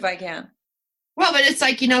 if I can. Well, but it's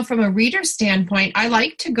like, from a reader standpoint, I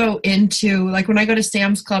like to go into, like when I go to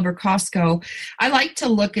Sam's Club or Costco, I like to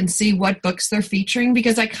look and see what books they're featuring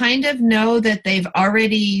because I kind of know that they've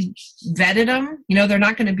already vetted them. They're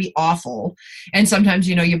not going to be awful. And sometimes,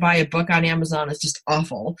 you buy a book on Amazon, it's just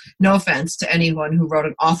awful. No offense to anyone who wrote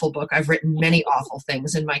an awful book. I've written many awful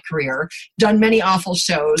things in my career, done many awful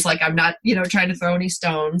shows. Like I'm not, trying to throw any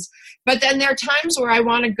stones. But then there are times where I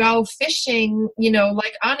want to go fishing,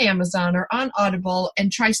 like on Amazon or on Audible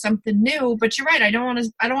and try something new. But you're right. I don't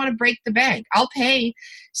want to break the bank. I'll pay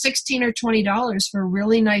 $16 or $20 for a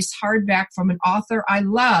really nice hardback from an author I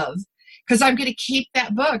love because I'm going to keep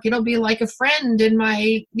that book. It'll be like a friend in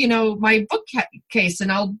my, my bookcase,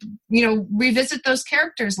 and I'll, revisit those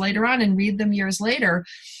characters later on and read them years later.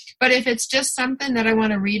 But if it's just something that I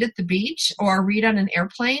want to read at the beach or read on an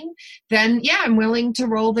airplane, then yeah, I'm willing to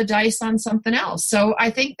roll the dice on something else. So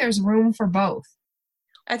I think there's room for both.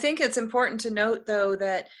 I think it's important to note, though,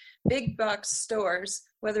 that big box stores,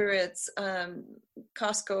 whether it's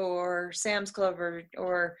Costco or Sam's Club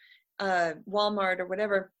or Walmart or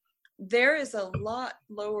whatever, there is a lot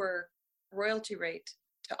lower royalty rate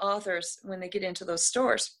to authors when they get into those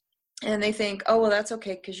stores. And they think, oh, well, that's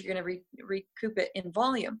okay because you're going to recoup it in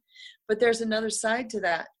volume. But there's another side to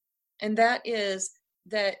that. And that is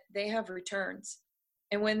that they have returns.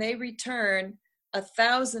 And when they return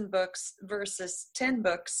 1,000 books versus 10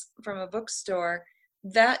 books from a bookstore,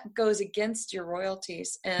 that goes against your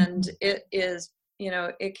royalties. And it is,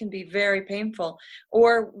 it can be very painful.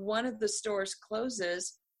 Or one of the stores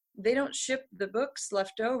closes, they don't ship the books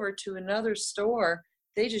left over to another store.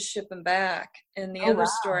 They just ship them back, and the other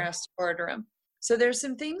store has to order them. So there's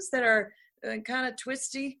some things that are kind of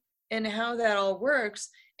twisty in how that all works,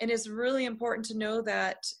 and it's really important to know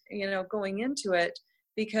that, going into it,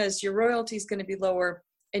 because your royalty is going to be lower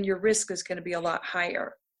and your risk is going to be a lot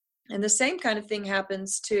higher. And the same kind of thing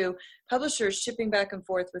happens to publishers shipping back and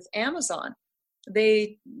forth with Amazon.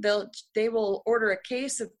 They will order a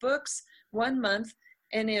case of books one month,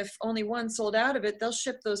 and if only one sold out of it, they'll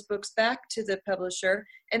ship those books back to the publisher.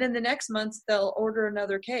 And in the next month, they'll order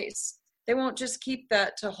another case. They won't just keep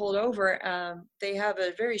that to hold over. They have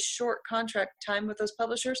a very short contract time with those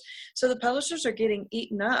publishers. So the publishers are getting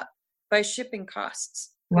eaten up by shipping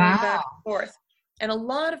costs going back and forth. And a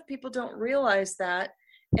lot of people don't realize that.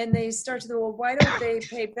 And they start to go, well, why don't they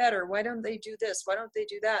pay better? Why don't they do this? Why don't they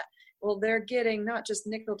do that? Well, they're getting not just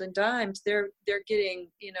nickeled and dimed. They're getting,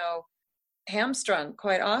 hamstrung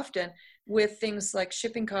quite often with things like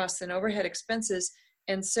shipping costs and overhead expenses.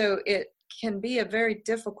 And so it can be a very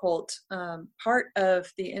difficult part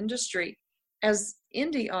of the industry. As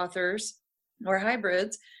indie authors or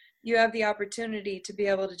hybrids, you have the opportunity to be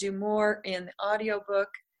able to do more in the audiobook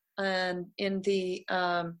and in the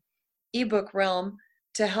ebook realm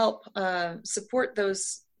to help support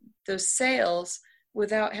those sales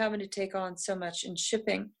without having to take on so much in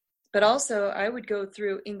shipping. But also, I would go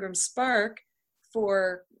through Ingram Spark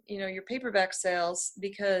for, your paperback sales,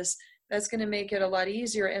 because that's going to make it a lot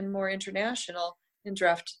easier and more international. In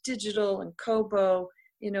Draft Digital and Kobo,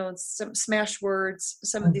 and some Smashwords,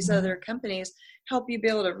 some of these other companies help you be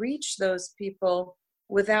able to reach those people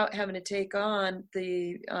without having to take on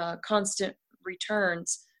the constant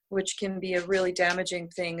returns, which can be a really damaging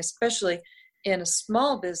thing, especially in a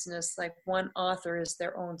small business. Like one author is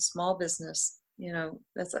their own small business.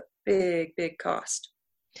 That's a big, big cost.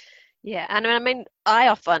 Yeah, and I mean, I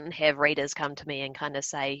often have readers come to me and kind of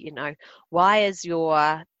say, why is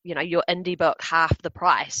your indie book half the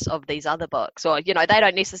price of these other books? Or, they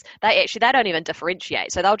don't even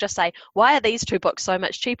differentiate. So they'll just say, why are these 2 books so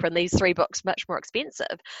much cheaper and these 3 books much more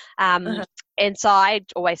expensive? And so I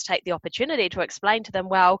always take the opportunity to explain to them,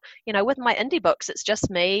 well, with my indie books, it's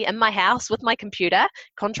just me in my house with my computer,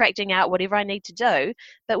 contracting out whatever I need to do.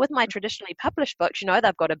 But with my traditionally published books,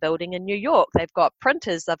 they've got a building in New York, they've got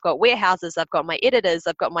printers, they've got warehouses, they've got my editors,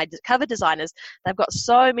 they've got my cover designers. They've got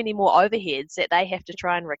so many more overheads that they have to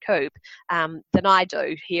try and recoup than I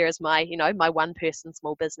do here as my, my one person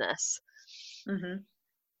small business. Mm-hmm.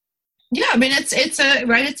 Yeah, I mean,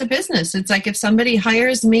 it's a business. It's like if somebody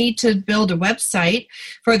hires me to build a website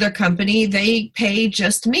for their company, they pay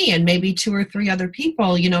just me and maybe 2 or 3 other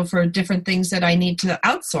people, for different things that I need to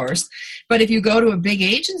outsource. But if you go to a big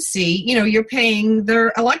agency, you're paying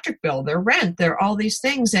their electric bill, their rent, their all these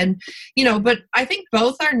things. And, but I think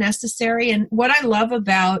both are necessary. And what I love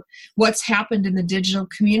about what's happened in the digital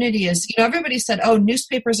community is, everybody said, oh,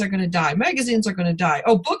 newspapers are going to die, magazines are going to die,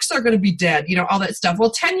 oh, books are going to be dead, all that stuff.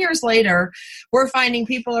 Well, 10 years later, we're finding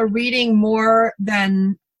people are reading more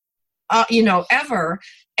than ever.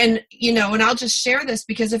 And, and I'll just share this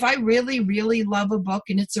because if I really, really love a book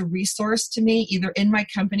and it's a resource to me, either in my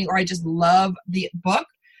company or I just love the book,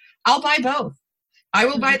 I'll buy both. I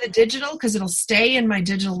will buy the digital because it'll stay in my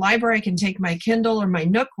digital library. I can take my Kindle or my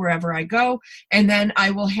Nook wherever I go. And then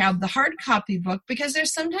I will have the hard copy book because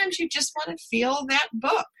there's sometimes you just want to feel that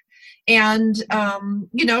book. And,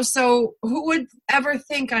 so who would ever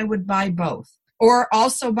think I would buy both? Or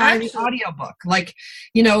also buy the audiobook? Like,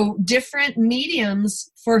 different mediums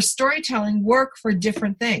for storytelling work for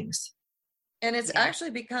different things. And it's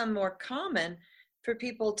actually become more common for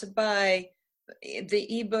people to buy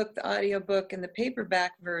the ebook, the audiobook, and the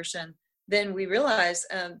paperback version. Then we realize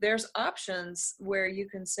there's options where you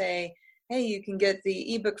can say, hey, you can get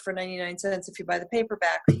the ebook for 99 cents if you buy the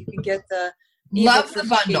paperback, or you can get the love the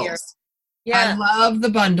bundles. Yeah. I love the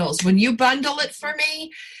bundles. When you bundle it for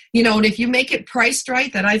me, and if you make it priced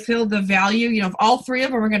right, that I feel the value, if all three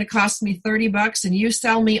of them are going to cost me $30 and you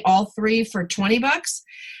sell me all three for $20,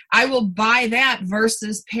 I will buy that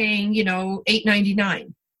versus paying,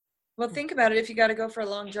 $8.99. Well, think about it. If you got to go for a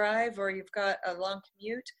long drive or you've got a long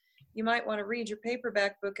commute, you might want to read your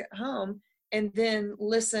paperback book at home and then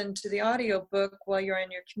listen to the audio book while you're on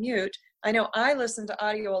your commute. I know I listen to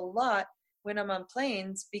audio a lot when I'm on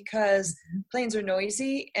planes because planes are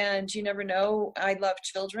noisy and you never know. I love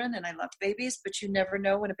children and I love babies, but you never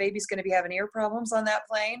know when a baby's going to be having ear problems on that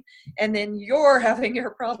plane and then you're having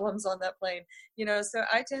ear problems on that plane. So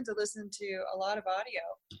I tend to listen to a lot of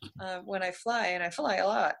audio when I fly, and I fly a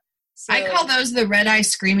lot. So, I call those the Red Eye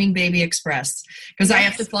Screaming Baby Express because I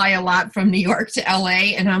have to fly a lot from New York to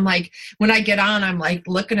LA. And I'm like, when I get on, I'm like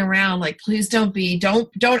looking around like, please don't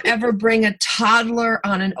ever bring a toddler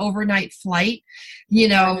on an overnight flight.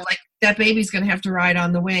 Like that baby's going to have to ride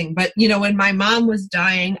on the wing. But, when my mom was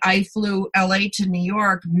dying, I flew LA to New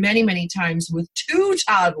York many, many times with 2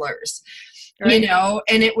 toddlers. Right.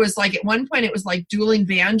 And it was like, at one point it was like dueling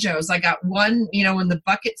banjos. I got one, in the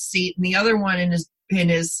bucket seat and the other one in his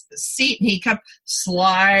seat, and he kept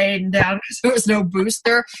sliding down because there was no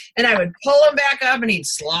booster, and I would pull him back up and he'd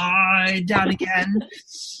slide down again.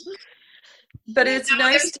 But it's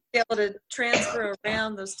nice to be able to transfer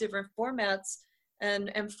around those different formats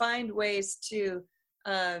and find ways to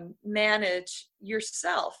manage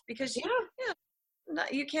yourself, because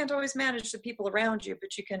you can't always manage the people around you,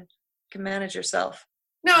 but you can manage yourself.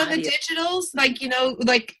 No, the digitals,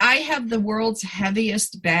 like I have the world's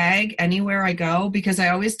heaviest bag anywhere I go because I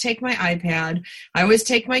always take my iPad, I always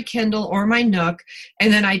take my Kindle or my Nook,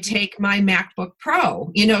 and then I take my MacBook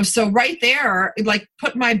Pro, so right there, like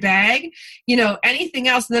put my bag, anything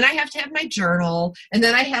else. And then I have to have my journal, and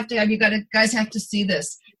then I have to have, guys have to see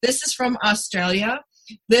this. This is from Australia.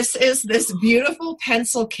 This is this beautiful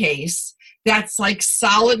pencil case that's like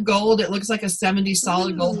solid gold. It looks like a 70s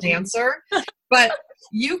solid gold dancer, but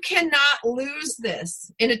you cannot lose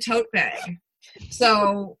this in a tote bag.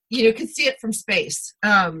 So, you can see it from space.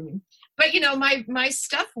 But, my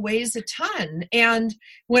stuff weighs a ton. And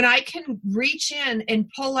when I can reach in and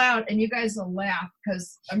pull out, and you guys will laugh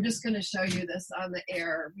because I'm just going to show you this on the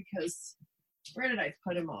air because where did I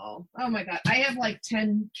put them all? Oh, my God. I have like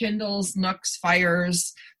 10 Kindles, Nooks,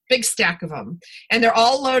 Fires, big stack of them, and they're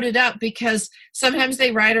all loaded up because sometimes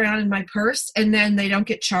they ride around in my purse and then they don't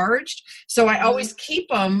get charged. So I always keep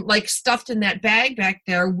them like stuffed in that bag back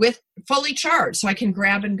there with fully charged so I can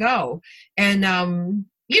grab and go. And,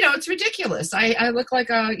 it's ridiculous. I look like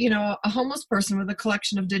a homeless person with a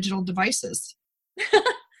collection of digital devices.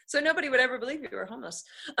 So nobody would ever believe you were homeless.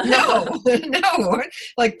 No,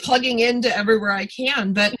 like plugging into everywhere I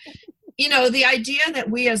can. But the idea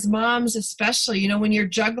that we as moms, especially, when you're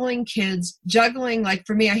juggling kids, like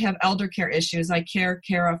for me, I have elder care issues. I care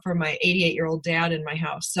for my 88-year-old dad in my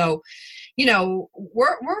house. So,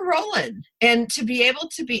 we're rolling. And to be able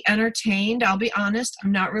to be entertained, I'll be honest,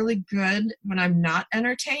 I'm not really good when I'm not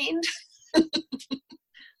entertained.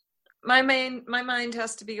 My mind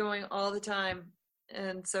has to be going all the time.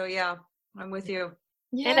 And so, yeah, I'm with you.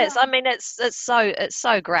 Yeah. And it's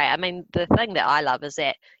so great. I mean, the thing that I love is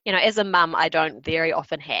that, as a mum, I don't very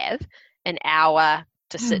often have an hour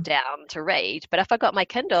to sit down to read. But if I got my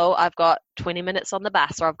Kindle, I've got 20 minutes on the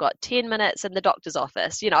bus, or I've got 10 minutes in the doctor's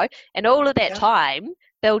office, and all of that time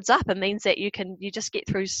builds up and means that you just get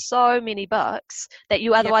through so many books that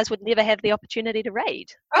you otherwise would never have the opportunity to read.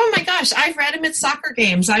 Oh my gosh, I've read them at soccer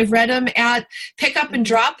games. I've read them at pick up and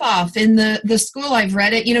drop off in the school. I've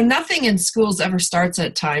read it. Nothing in schools ever starts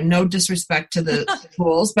at time. No disrespect to the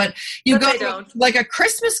schools, but you go to like a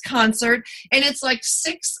Christmas concert and it's like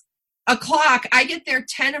 6 o'clock, I get there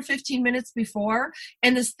 10 or 15 minutes before,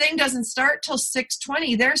 and this thing doesn't start till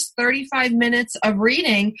 6:20. There's 35 minutes of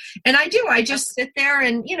reading, and I just sit there,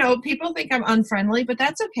 and people think I'm unfriendly, but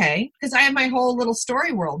that's okay because I have my whole little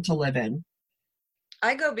story world to live in.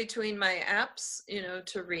 I go between my apps,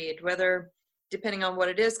 to read, whether depending on what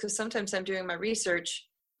it is, because sometimes I'm doing my research,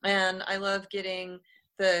 and I love getting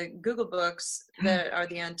the Google books that are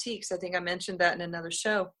the antiques. I think I mentioned that in another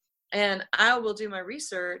show. And I will do my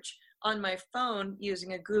research on my phone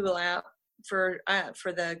using a Google app for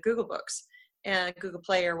the Google Books and Google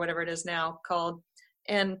Play or whatever it is now called.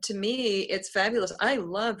 And to me, it's fabulous. I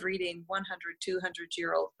love reading 100,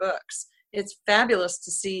 200-year-old books. It's fabulous to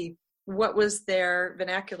see what was their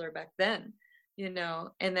vernacular back then,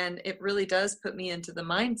 and then it really does put me into the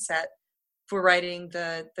mindset for writing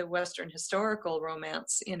the Western historical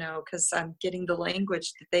romance, because I'm getting the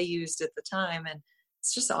language that they used at the time, and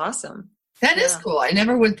it's just awesome. That is cool. I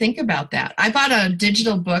never would think about that. I bought a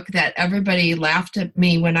digital book that everybody laughed at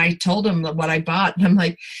me when I told them what I bought. And I'm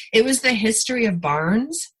like, it was the history of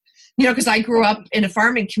barns. Because I grew up in a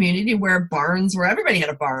farming community where everybody had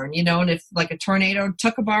a barn, and if like a tornado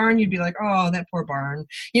took a barn, you'd be like, oh, that poor barn,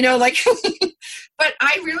 but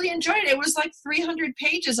I really enjoyed it. It was like 300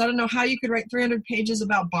 pages. I don't know how you could write 300 pages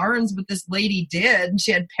about barns, but this lady did.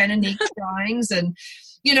 She had pen and ink drawings, and,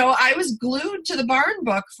 I was glued to the barn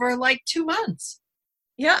book for like 2 months.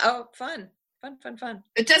 Yeah. Oh, fun. Fun.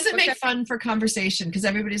 It doesn't make fun for conversation because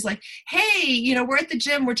everybody's like, hey, we're at the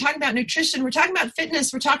gym. We're talking about nutrition. We're talking about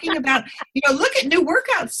fitness. We're talking about, look at new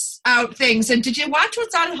workouts out things. And did you watch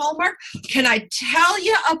what's on Hallmark? Can I tell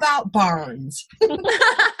you about barns?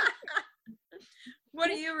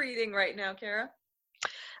 What are you reading right now, Kara?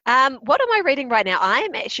 What am I reading right now? I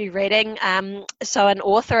am actually reading, an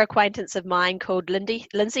author acquaintance of mine called Lindsay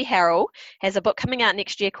Harrell has a book coming out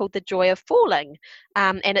next year called The Joy of Falling.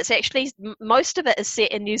 And it's actually, most of it is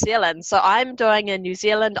set in New Zealand. So I'm doing a New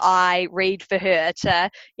Zealand eye read for her to,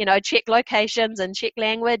 check locations and check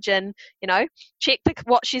language and, check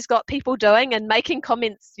what she's got people doing and making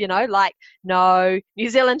comments, like, no, New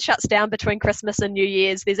Zealand shuts down between Christmas and New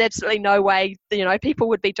Year's. There's absolutely no way, people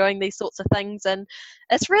would be doing these sorts of things. And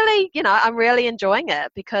it's really, I'm really enjoying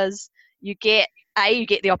it because you get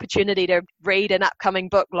the opportunity to read an upcoming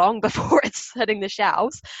book long before it's hitting the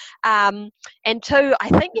shelves. And two, I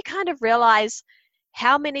think you kind of realize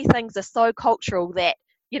how many things are so cultural that,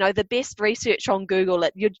 the best research on Google,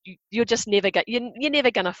 you're just never you're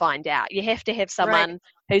never going to find out. You have to have someone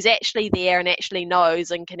who's actually there and actually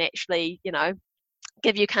knows and can actually,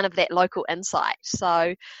 give you kind of that local insight.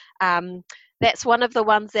 So, that's one of the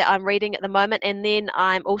ones that I'm reading at the moment. And then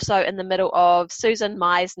I'm also in the middle of Susan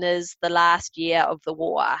Meisner's The Last Year of the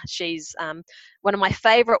War. She's one of my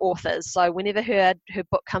favorite authors. So whenever her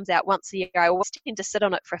book comes out once a year, I always tend to sit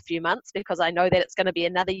on it for a few months because I know that it's going to be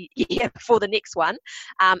another year before the next one.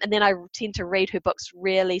 And then I tend to read her books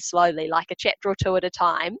really slowly, like a chapter or two at a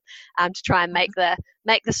time, to try and make the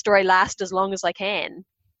story last as long as I can.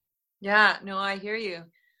 Yeah, no, I hear you.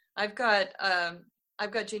 I've got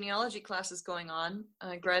genealogy classes going on.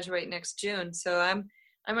 I graduate next June, so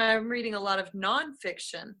I'm reading a lot of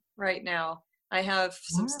nonfiction right now. I have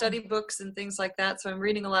some study books and things like that, so I'm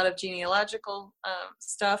reading a lot of genealogical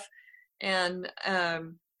stuff, and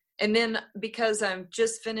then because I'm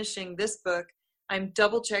just finishing this book, I'm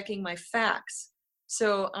double checking my facts.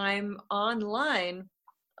 So I'm online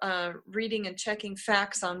reading and checking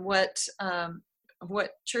facts on what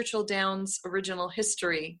Churchill Downs' original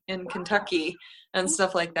history in Kentucky and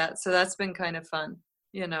stuff like that. So that's been kind of fun,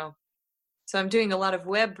 So I'm doing a lot of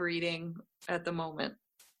web reading at the moment.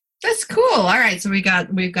 That's cool. All right. So we've got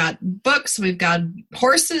books, we've got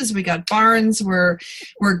horses, we got barns. We're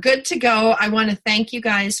good to go. I want to thank you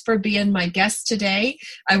guys for being my guests today.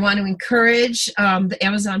 I want to encourage the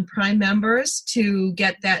Amazon Prime members to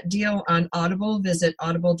get that deal on Audible. Visit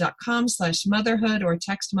audible.com/motherhood or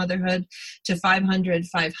text motherhood to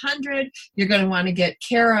 500-500. You're going to want to get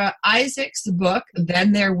Kara Isaac's book,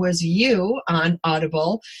 Then There Was You, on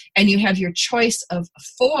Audible. And you have your choice of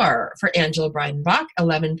 4 for Angela Breidenbach,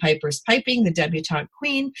 11 Piper's Piping, The Debutante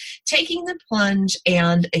Queen, Taking the Plunge,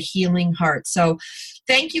 and A Healing Heart. So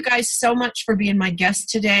thank you guys so much for being my guest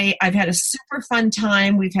today. I've had a super fun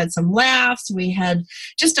time. We've had some laughs. We had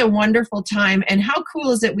just a wonderful time. And how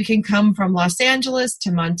cool is it we can come from Los Angeles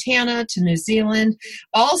to Montana to New Zealand,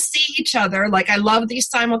 all see each other. Like, I love these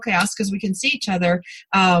simulcasts because we can see each other.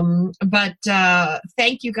 But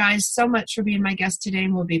thank you guys so much for being my guest today,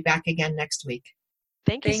 and we'll be back again next week.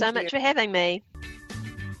 Thank you so much for having me.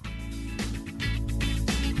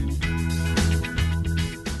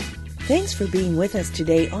 Thanks for being with us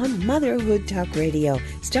today on Motherhood Talk Radio,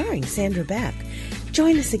 starring Sandra Beck.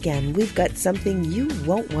 Join us again. We've got something you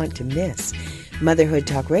won't want to miss. Motherhood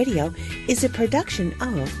Talk Radio is a production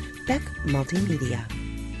of Beck Multimedia.